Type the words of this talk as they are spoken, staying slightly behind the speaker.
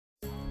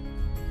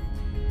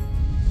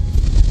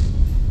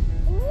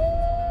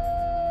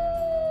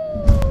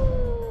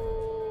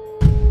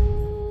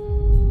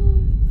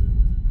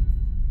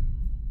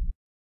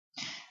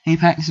Hey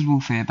Pack, this is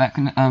Wolf here, back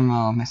with,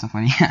 oh, messed up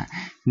already,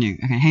 new,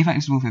 okay, hey Pack,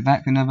 this is Wolf here,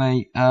 back with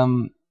another,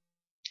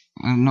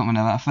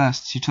 our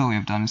first tutorial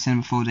I've done in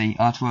Cinema 4D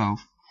R12,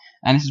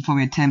 and this is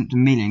probably attempt a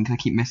million because I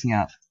keep messing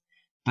up,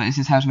 but this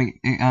is how to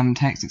make,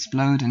 text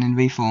explode and then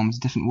reform as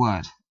a different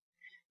word.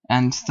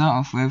 And to start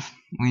off with,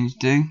 what you need to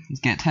do is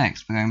get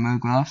text by going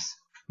MoGraphs,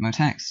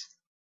 MoText,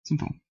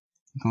 simple,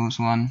 of course,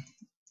 1,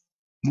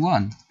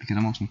 because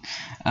I'm awesome,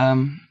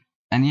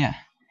 and yeah,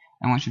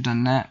 and once you've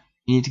done that,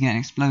 you need to get an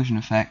explosion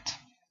effect,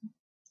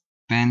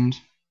 bend,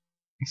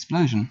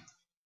 explosion,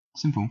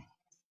 simple,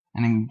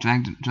 and then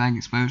drag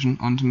explosion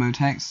onto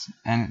MoText,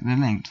 and they're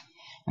linked.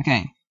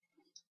 Okay,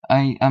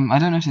 I don't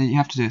know if you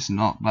have to do this or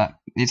not, but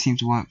it seems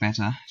to work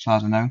better as far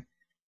as I know.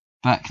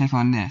 But click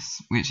on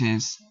this, which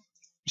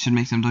should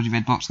make some dodgy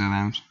red box go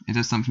around. It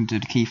does something to do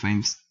with the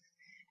keyframes,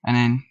 and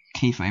then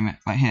keyframe it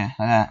right here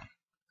like that.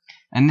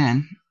 And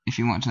then if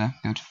you want to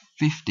go to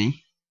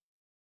 50,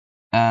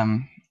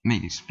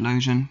 make the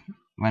explosion.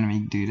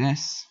 Randomly do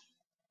this.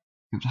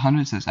 Go to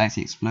 100, so it's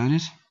actually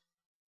exploded.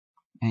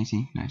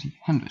 80, 90,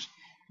 100.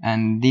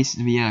 And these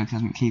to be yellow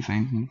because it doesn't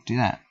keyframe, and do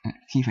that. It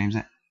keyframes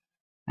it.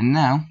 And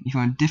now, if you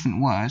want a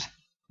different word,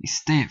 you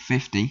stay at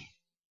 50,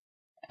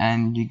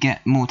 and you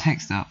get more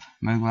text up.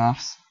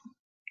 MoGraphs,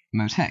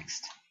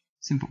 MoText.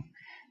 Simple.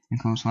 And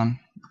of course 1,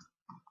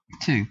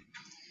 2.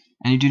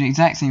 And you do the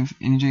exact same thing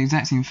for you do the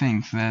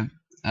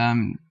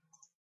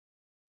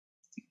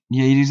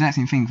exact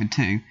same thing for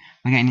 2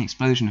 by getting the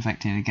explosion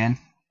effect here again.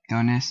 Go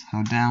on this,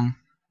 hold down,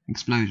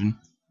 explosion.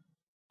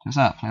 So it's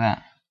up like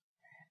that.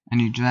 And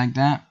you drag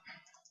that,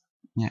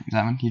 yep,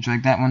 that one, you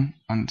drag that one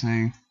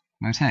onto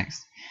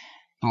MoText.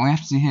 But what you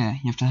have to do here,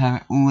 you have to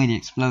have it already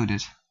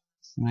exploded.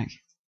 So like,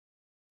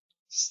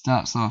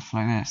 starts off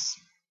like this.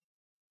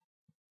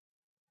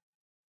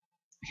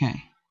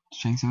 Okay,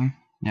 change something,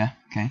 yeah,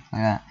 okay,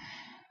 like that.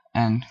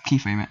 And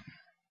keyframe it.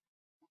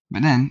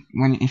 But then,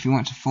 if you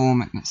want to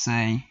form it, let's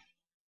say,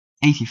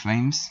 80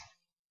 frames,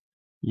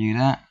 you do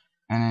that,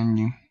 and then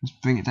you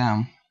just bring it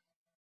down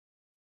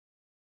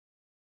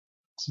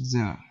to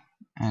 0,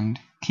 and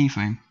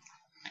keyframe,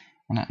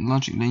 and that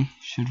logically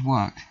should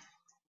work.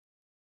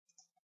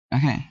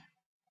 Okay.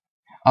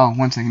 Oh,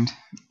 1 second,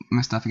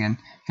 messed up again.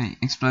 Okay,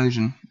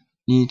 explosion.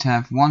 You need to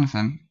have one of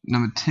them,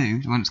 number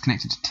 2, the one that's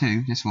connected to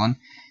 2, this one.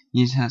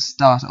 You need to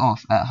start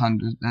off at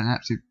 100, at the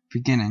absolute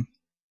beginning,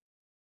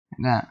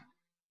 like that.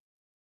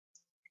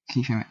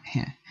 Keyframe it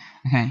here.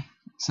 Okay,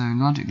 so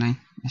logically,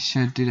 it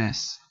should do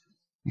this.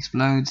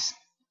 Explodes,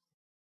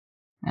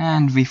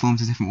 and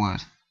reforms a different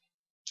word.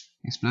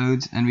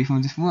 Explodes and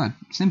reforms a different word.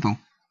 Simple.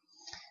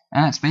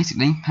 And that's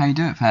basically how you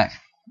do it,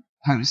 Pack.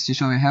 Hope this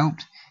tutorial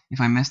helped. If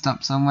I messed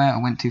up somewhere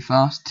or went too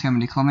fast, tell me in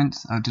the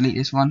comments. I'll delete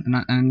this one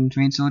and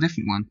reinstall a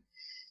different one.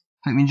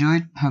 Hope you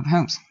enjoyed. Hope it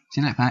helps.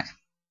 See you later, Pack.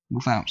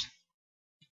 Wolf out.